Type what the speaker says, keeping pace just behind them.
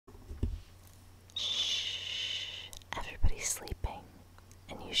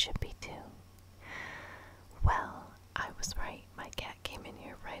you should be too. Well, I was right. My cat came in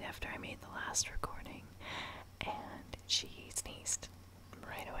here right after I made the last recording, and she sneezed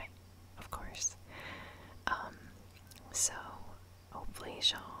right away, of course. So hopefully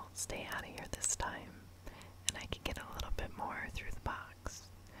she'll stay out of here this time, and I can get a little bit more through the box.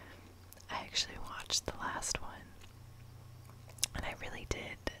 I actually watched the last one, and I really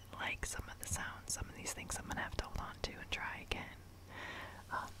did like some of the sounds. Some of these things I'm gonna have to hold on to and try again.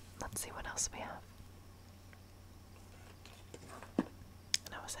 Let's see what else we have.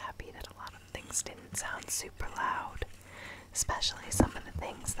 And I was happy that a lot of things didn't sound super loud, especially some of the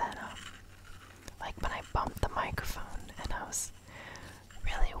things that, like when I bumped the microphone, and I was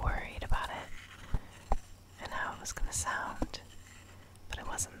really worried about it and how it was gonna sound, but it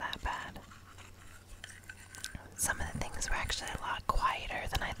wasn't that bad. Some of the things were actually a lot quieter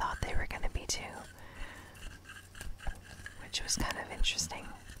than I thought they were gonna be too, which was kind of interesting.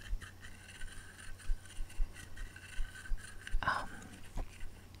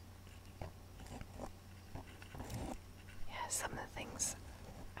 Yeah, some of the things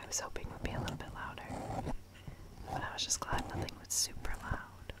I was hoping would be a little bit louder, but I was just glad nothing was super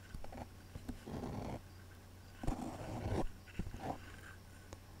loud. I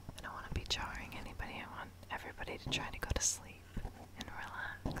don't want to be jarring anybody. I want everybody to try to go to sleep and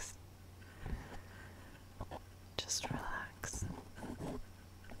relax. Just relax.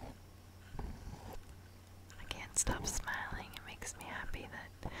 I can't stop smiling. It makes me happy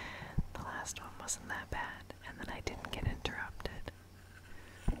that the last one wasn't that bad and that I didn't get interrupted.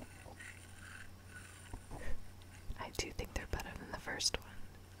 I do think they're better than the first one.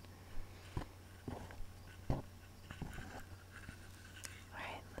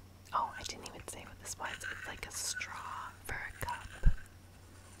 Alright. Oh, I didn't even say what this was. It's like a straw for a cup.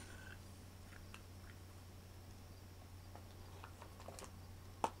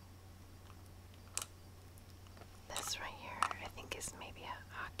 This right here, I think, is maybe a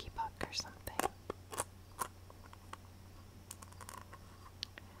hockey puck or something.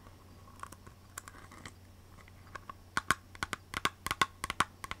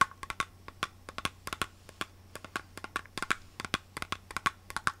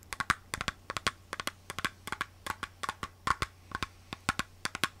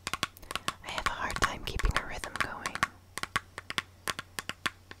 I have a hard time keeping a rhythm going.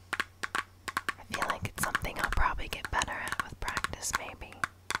 I feel like it's something I'll probably get better at with practice, maybe.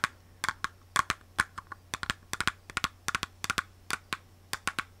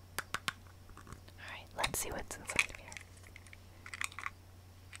 Alright, let's see what's inside of here.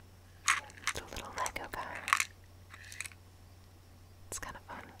 It's a little Lego guy. It's kind of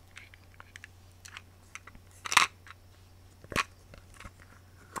fun.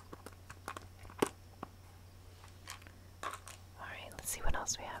 Alright, let's see what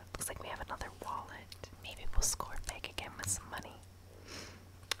else we have. Looks like we have another wallet. Maybe we'll score big again with some money.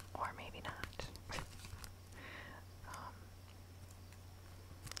 Or maybe not.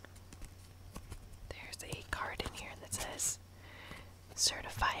 There's a card in here that says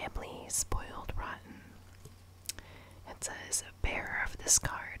certifiably spoiled rotten. It says bearer of this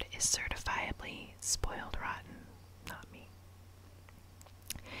card is certifiably spoiled rotten, not me.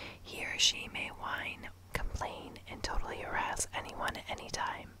 He or she may whine, complain, and totally harass anyone at any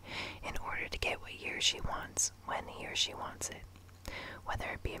time in order to get what he or she wants when he or she wants it. Whether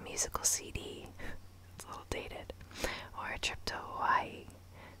it be a musical CD, it's a little dated, or a trip to Hawaii,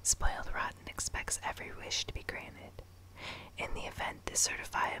 spoiled rotten expects every wish to be granted. In the event this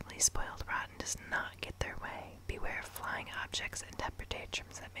certifiably spoiled rotten does not get their way, beware of flying objects and temper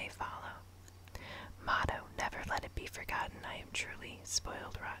tantrums that may follow. Motto, never let it be forgotten, I am truly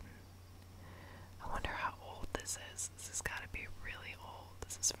spoiled rotten. I wonder how old this is. This has got to be really old.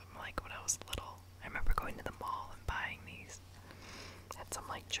 This is from like when I was little. I remember going to the mall and buying these at some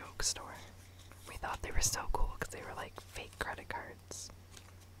like joke store. We thought they were so cool because they were like fake credit cards.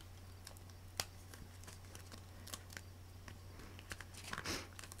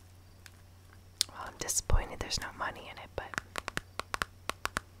 Well, I'm disappointed there's no money in it, but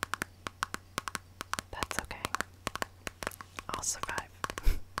that's okay. I'll survive.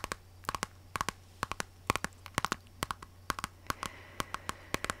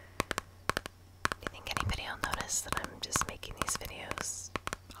 You think anybody will notice that I'm just making these videos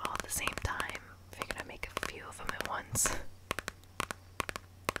all at the same time? Figured I'd make a few of them at once.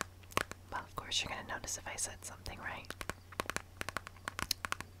 Well, of course you're gonna notice if I said something right.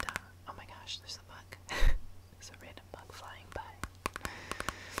 Duh. Oh my gosh, there's a bug. There's a random bug flying by.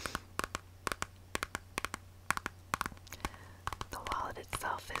 The wallet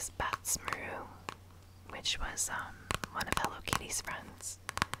itself is Batsmaru, which was one of Hello Kitty's friends.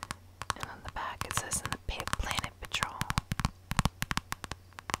 on the back it says in the Planet Patrol.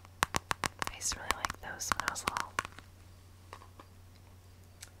 I used to really like those when I was little.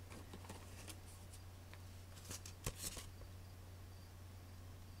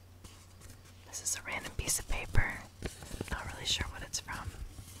 This is a random piece of paper. Not really sure what it's from.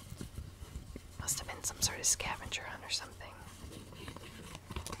 Must have been some sort of scavenger hunt or something.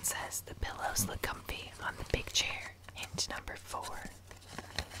 It says, the pillows look comfy on the big chair. Hint number 4.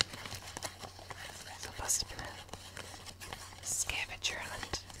 So it must have been a scavenger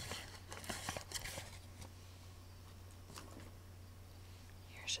hunt.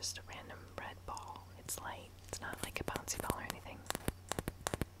 Here's just a random red ball. It's light. It's not like a bouncy ball or anything.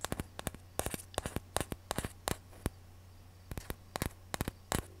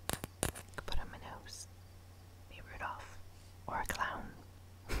 Could put on my nose. Be Rudolph. Or a clown.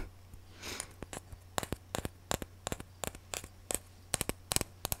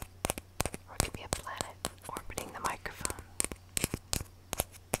 Or it could be a planet orbiting the microphone.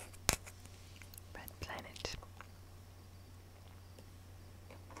 Red planet.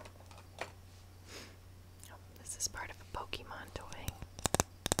 Oh, this is part of a Pokemon toy.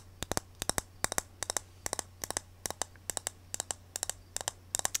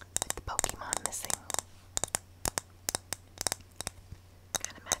 With the Pokemon missing.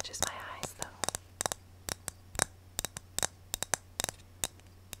 Kinda matches my eyes though.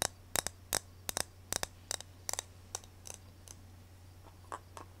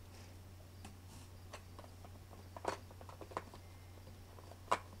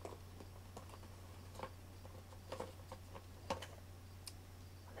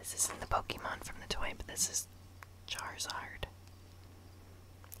 This isn't the Pokemon from the toy, but this is Charizard.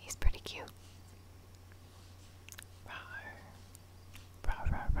 He's pretty cute. Rawr. Rawr,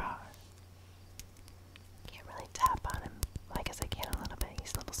 rawr, rawr. Can't really tap on him. Well, I guess I can a little bit.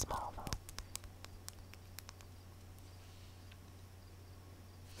 He's a little small though.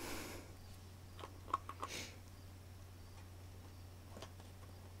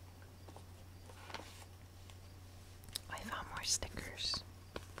 I found more stickers.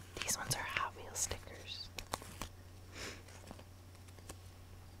 These ones are Hot Wheels stickers.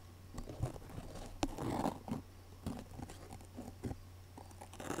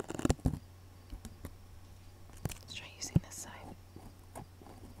 Let's try using this side.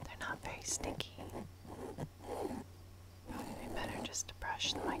 They're not very sticky. Probably be better just to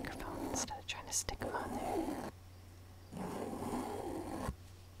brush the microphone instead of trying to stick them on there.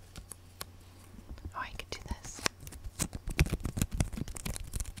 Oh, I could do this.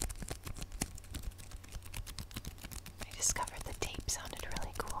 I discovered the tape sounded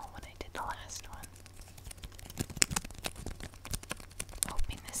really cool when I did the last one.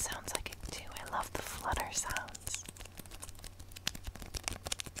 Hoping this sounds like it too. I love the flutter sounds.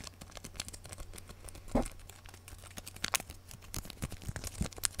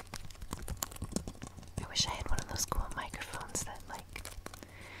 I wish I had one of those cool microphones that like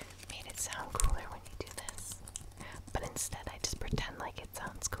made it sound cooler when you do this. But instead I just pretend like it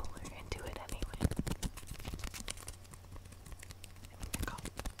sounds cooler and do it anyway. I think they're called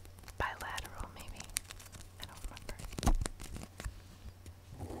bilateral maybe. I don't remember.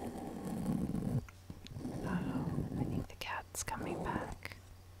 Oh, I think the cat's coming back.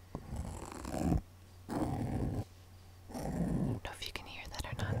 I don't know if you can hear that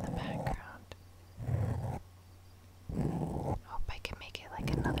or not in the background. Hope I can make it like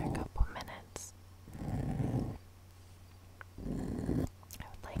another couple minutes. I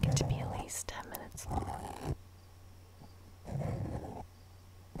would like it to be at least 10 minutes long.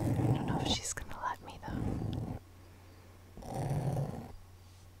 I don't know if she's gonna let me though.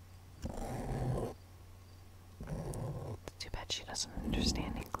 It's too bad she doesn't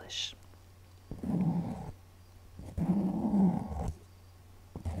understand English.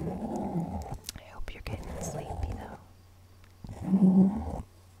 I hope you're getting sleepy though.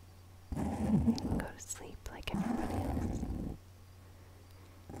 Go to sleep like everybody else.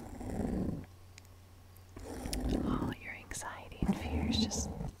 All your anxiety and fears just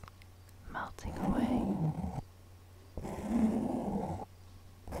melting away.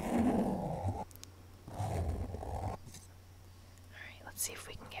 Alright, let's see if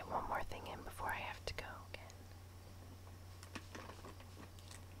we can get one more thing in before I have to go again.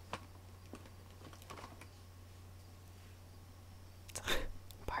 It's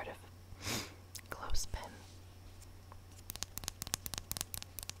part of clothespin.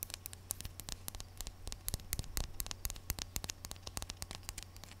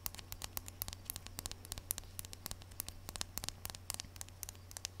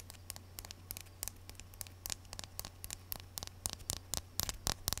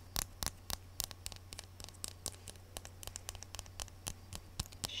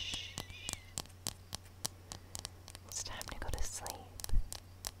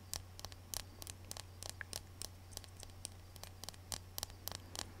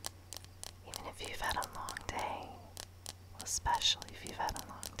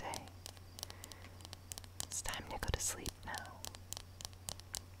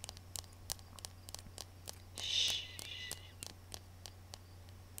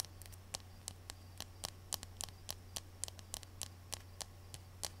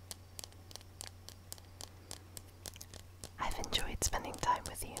 spending time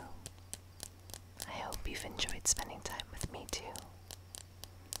with you. I hope you've enjoyed spending time with me too.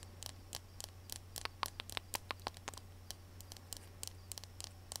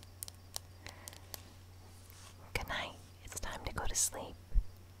 Good night. It's time to go to sleep.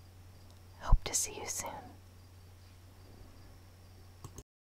 Hope to see you soon.